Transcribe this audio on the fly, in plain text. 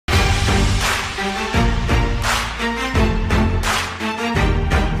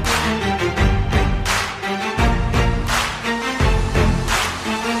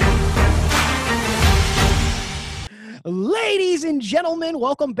gentlemen,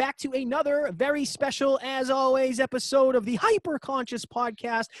 welcome back to another very special, as always, episode of the Hyper Conscious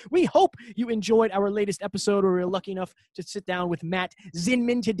Podcast. We hope you enjoyed our latest episode where we were lucky enough to sit down with Matt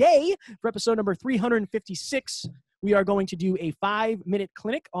Zinman. Today, for episode number 356, we are going to do a 5-minute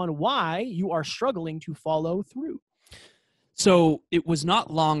clinic on why you are struggling to follow through. So it was not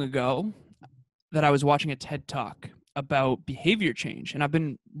long ago that I was watching a TED Talk about behavior change, and I've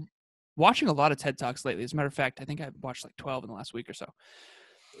been watching a lot of TED Talks lately. As a matter of fact, I think I've watched like 12 in the last week or so.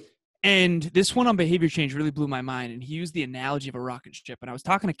 And this one on behavior change really blew my mind. And he used the analogy of a rocket ship. And I was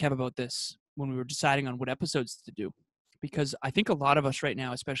talking to Kev about this when we were deciding on what episodes to do, because I think a lot of us right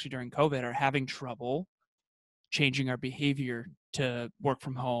now, especially during COVID, are having trouble changing our behavior to work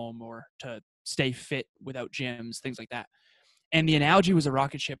from home or to stay fit without gyms, things like that. And the analogy was a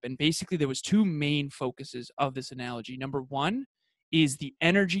rocket ship. And basically there was two main focuses of this analogy. Number one is the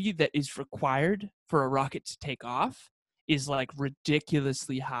energy that is required for a rocket to take off is like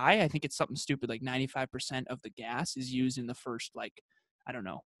ridiculously high. I think it's something stupid, like 95% of the gas is used in the first, like, I don't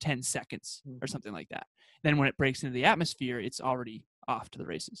know, 10 seconds or something like that. Then when it breaks into the atmosphere, it's already off to the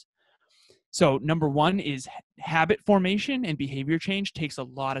races. So number one is habit formation, and behavior change takes a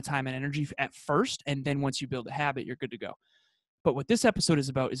lot of time and energy at first. And then once you build a habit, you're good to go. But what this episode is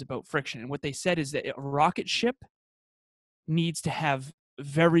about friction. And what they said is that a rocket ship needs to have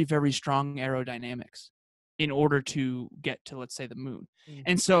very, very strong aerodynamics in order to get to, let's say, the moon. Mm-hmm.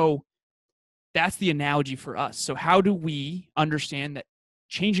 And so that's the analogy for us. So how do we understand that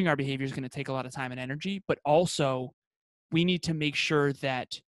changing our behavior is going to take a lot of time and energy, but also we need to make sure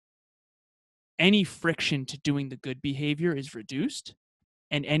that any friction to doing the good behavior is reduced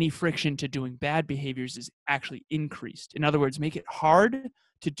and any friction to doing bad behaviors is actually increased. In other words, make it hard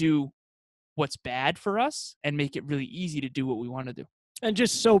to do what's bad for us and make it really easy to do what we want to do. And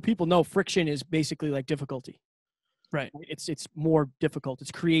just so people know, friction is basically like difficulty. Right. It's more difficult.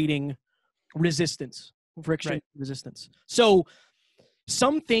 It's creating resistance, friction, right. resistance. So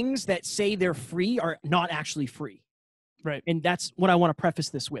some things that say they're free are not actually free. Right. And that's what I want to preface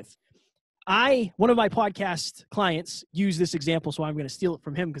this with. One of my podcast clients used this example, so I'm going to steal it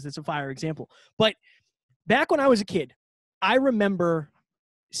from him because it's a fire example. But back when I was a kid, I remember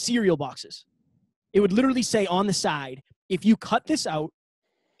cereal boxes. It would literally say on the side, if you cut this out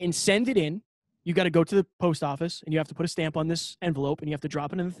and send it in, you got to go to the post office and you have to put a stamp on this envelope and you have to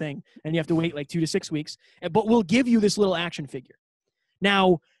drop it in the thing and you have to wait like 2 to 6 weeks. But we'll give you this little action figure.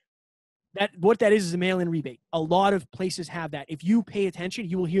 Now, what that is a mail-in rebate. A lot of places have that. If you pay attention,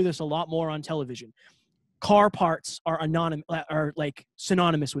 you will hear this a lot more on television. Car parts are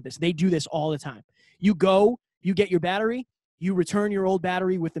synonymous with this. They do this all the time. You go, you get your battery, you return your old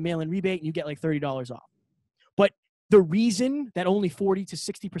battery with the mail-in rebate, and you get like $30 off. But the reason that only 40 to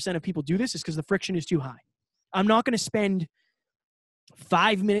 60% of people do this is because the friction is too high. I'm not going to spend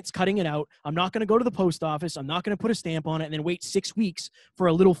 5 minutes cutting it out. I'm not going to go to the post office. I'm not going to put a stamp on it and then wait 6 weeks for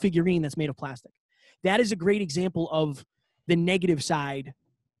a little figurine that's made of plastic. That is a great example of the negative side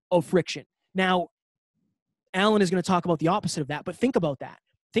of friction. Now, Alan is going to talk about the opposite of that, but think about that.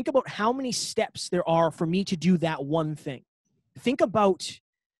 Think about how many steps there are for me to do that one thing. Think about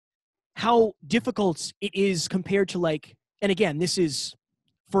how difficult it is compared to like, and again, this is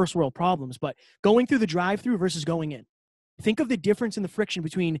first world problems, but going through the drive-through versus going in. Think of the difference in the friction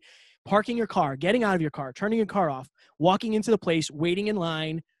between parking your car, getting out of your car, turning your car off, walking into the place, waiting in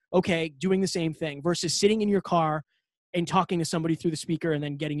line, okay, doing the same thing, versus sitting in your car and talking to somebody through the speaker and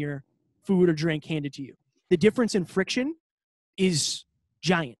then getting your food or drink handed to you. The difference in friction is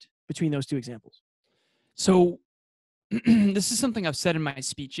giant between those two examples. So this is something I've said in my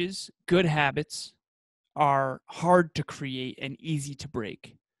speeches. Good habits are hard to create and easy to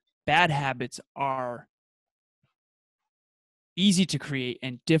break. Bad habits are easy to create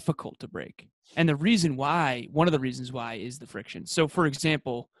and difficult to break. And the reason why, one of the reasons why, is the friction. So for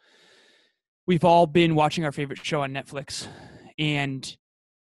example, we've all been watching our favorite show on Netflix, and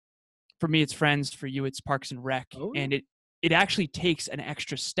for me it's Friends, for you it's Parks and Rec. Oh. And it actually takes an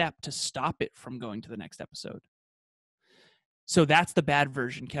extra step to stop it from going to the next episode. So that's the bad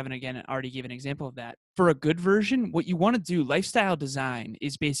version. Kevin, again, already gave an example of that. For a good version, what you want to do, lifestyle design,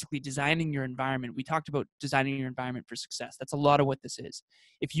 is basically designing your environment. We talked about designing your environment for success. That's a lot of what this is.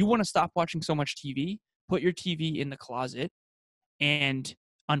 If you want to stop watching so much TV, put your TV in the closet and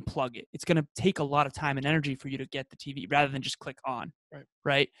unplug it. It's going to take a lot of time and energy for you to get the TV rather than just click on.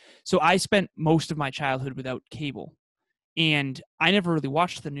 Right? So I spent most of my childhood without cable, and I never really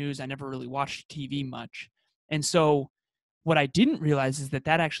watched the news. I never really watched TV much. And so what I didn't realize is that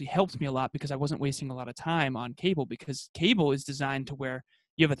actually helped me a lot because I wasn't wasting a lot of time on cable, because cable is designed to where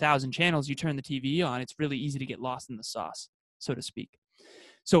you have 1,000 channels, you turn the TV on, it's really easy to get lost in the sauce. so to speak.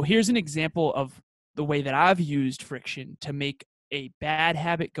 So here's an example of the way that I've used friction to make a bad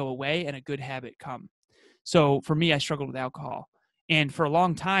habit go away and a good habit come. So for me, I struggled with alcohol. And for a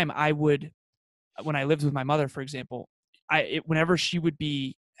long time, when I lived with my mother, for example, whenever she would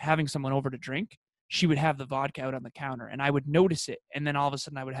be having someone over to drink, she would have the vodka out on the counter and I would notice it. And then all of a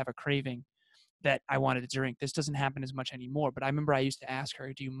sudden I would have a craving that I wanted to drink. This doesn't happen as much anymore, but I remember I used to ask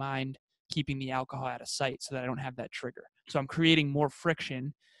her, do you mind keeping the alcohol out of sight so that I don't have that trigger? So I'm creating more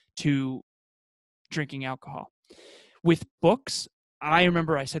friction to drinking alcohol. With books, I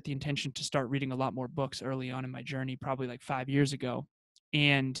remember I set the intention to start reading a lot more books early on in my journey, probably like 5 years ago.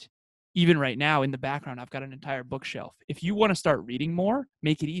 And even right now in the background, I've got an entire bookshelf. If you want to start reading more,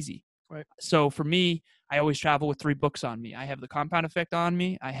 make it easy. Right. So for me, I always travel with 3 books on me. I have The Compound Effect on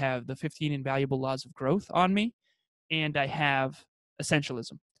me. I have The 15 Invaluable Laws of Growth on me. And I have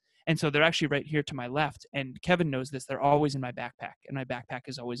Essentialism. And so they're actually right here to my left. And Kevin knows this. They're always in my backpack. And my backpack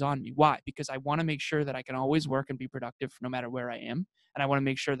is always on me. Why? Because I want to make sure that I can always work and be productive no matter where I am. And I want to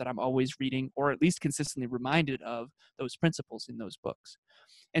make sure that I'm always reading or at least consistently reminded of those principles in those books.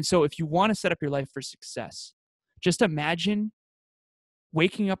 And so if you want to set up your life for success, just imagine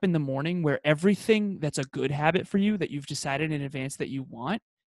waking up in the morning where everything that's a good habit for you that you've decided in advance that you want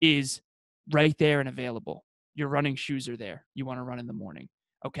is right there and available. Your running shoes are there. You want to run in the morning.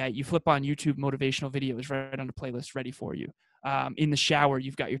 Okay. You flip on YouTube motivational videos right on the playlist ready for you. In the shower,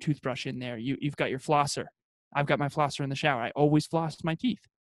 you've got your toothbrush in there. You've got your flosser. I've got my flosser in the shower. I always floss my teeth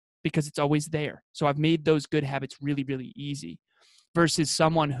because it's always there. So I've made those good habits really, really easy versus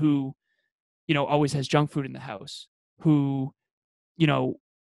someone who, always has junk food in the house, who,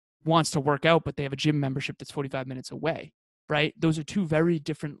 wants to work out, but they have a gym membership that's 45 minutes away, right? Those are 2 very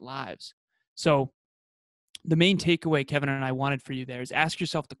different lives. So the main takeaway Kevin and I wanted for you there is ask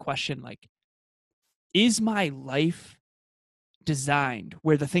yourself the question, like, is my life designed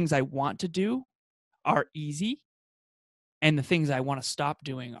where the things I want to do are easy and the things I want to stop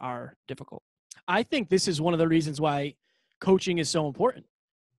doing are difficult? I think this is one of the reasons why coaching is so important,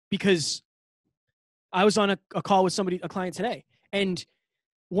 because I was on a call with a client today, and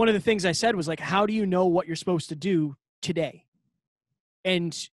one of the things I said was like, how do you know what you're supposed to do today?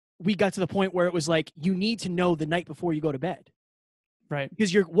 And we got to the point where it was like, you need to know the night before you go to bed. Right.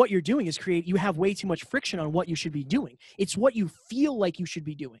 Because what you're doing is you have way too much friction on what you should be doing. It's what you feel like you should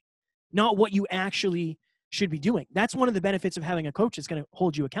be doing, not what you actually should be doing. That's one of the benefits of having a coach that's going to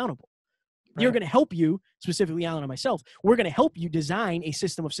hold you accountable. Right. They're going to help you, specifically Alan and myself. We're going to help you design a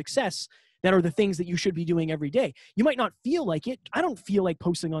system of success that are the things that you should be doing every day. You might not feel like it. I don't feel like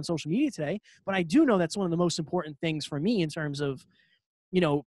posting on social media today, but I do know that's one of the most important things for me in terms of,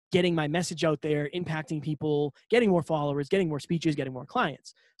 getting my message out there, impacting people, getting more followers, getting more speeches, getting more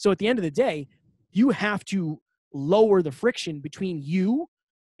clients. So at the end of the day, you have to lower the friction between you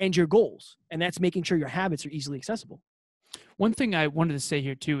and your goals. And that's making sure your habits are easily accessible. One thing I wanted to say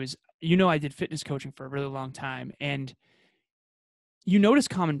here too is, I did fitness coaching for a really long time, and you notice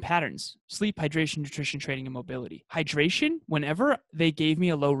common patterns: sleep, hydration, nutrition, training, and mobility. Hydration, whenever they gave me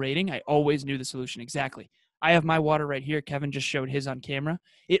a low rating, I always knew the solution exactly. I have my water right here. Kevin just showed his on camera.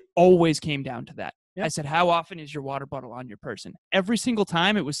 It always came down to that. Yep. I said, how often is your water bottle on your person? Every single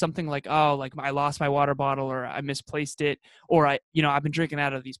time it was something like, I lost my water bottle, or I misplaced it, or I've been drinking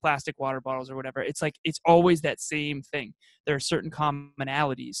out of these plastic water bottles or whatever. It's like, it's always that same thing. There are certain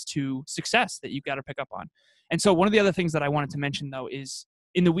commonalities to success that you've got to pick up on. And so one of the other things that I wanted to mention though is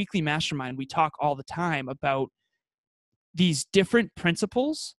in the weekly mastermind, we talk all the time about these different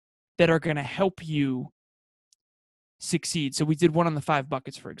principles that are going to help you succeed. So we did one on the 5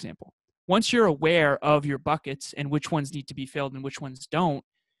 buckets, for example. Once you're aware of your buckets and which ones need to be filled and which ones don't,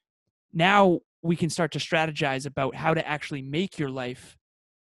 now we can start to strategize about how to actually make your life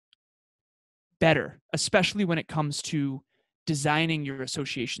better, especially when it comes to designing your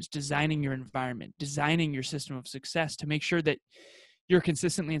associations, designing your environment, designing your system of success to make sure that you're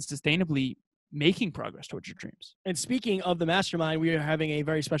consistently and sustainably making progress towards your dreams. And speaking of the mastermind, we are having a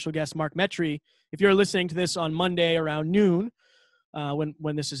very special guest, Mark Metry. If you're listening to this on Monday around noon,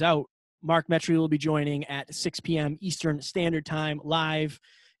 when this is out, Mark Metry will be joining at 6 p.m. Eastern Standard Time live,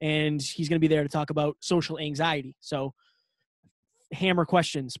 and he's going to be there to talk about social anxiety. So hammer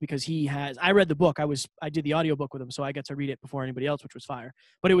questions, because I read the book. I did the audiobook with him, so I got to read it before anybody else, which was fire.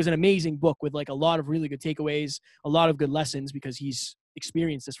 But it was an amazing book with like a lot of really good takeaways, a lot of good lessons, because he's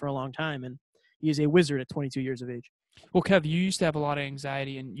experienced this for a long time, and he is a wizard at 22 years of age. Well, Kev, you used to have a lot of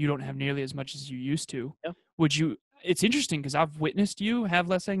anxiety, and you don't have nearly as much as you used to. Yeah. It's interesting because I've witnessed you have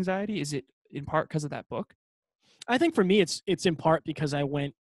less anxiety. Is it in part because of that book? I think for me, it's in part because I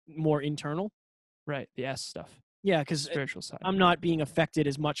went more internal. Right. The S stuff. Yeah, because spiritual side. I'm not being affected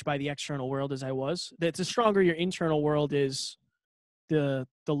as much by the external world as I was. The stronger your internal world is, the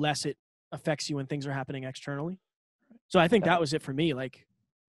less it affects you when things are happening externally. So I think that was it for me. Like,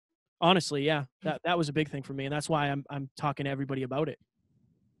 honestly, yeah, that was a big thing for me, and that's why I'm talking to everybody about it.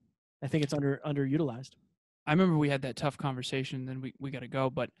 I think it's underutilized. I remember we had that tough conversation, then we got to go.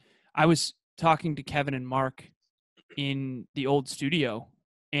 But I was talking to Kevin and Mark in the old studio,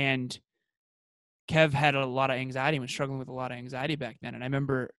 and Kev had a lot of anxiety and was struggling with a lot of anxiety back then. And I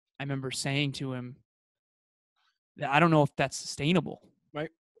remember saying to him, I don't know if that's sustainable, right,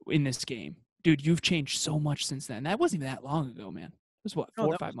 in this game. Dude, you've changed so much since then. That wasn't even that long ago, man. It was what, 4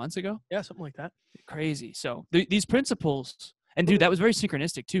 or 5 months ago? Yeah, something like that. Crazy. So these principles, and dude, that was very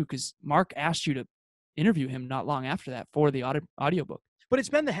synchronistic too, because Mark asked you to interview him not long after that for the audiobook. But it's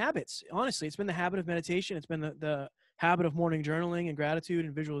been the habits. Honestly, it's been the habit of meditation. It's been the habit of morning journaling and gratitude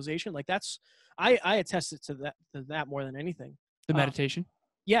and visualization. Like I attest it to that more than anything. The meditation?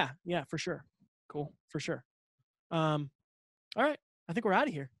 Yeah, for sure. Cool. For sure. All right. I think we're out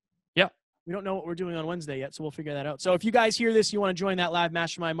of here. Yeah. We don't know what we're doing on Wednesday yet, so we'll figure that out. So if you guys hear this, you want to join that live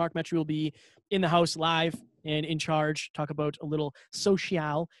mastermind, Mark Metry will be in the house live and in charge, talk about a little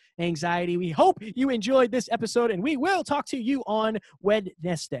social anxiety. We hope you enjoyed this episode, and we will talk to you on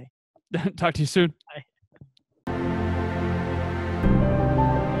Wednesday. Talk to you soon. Bye.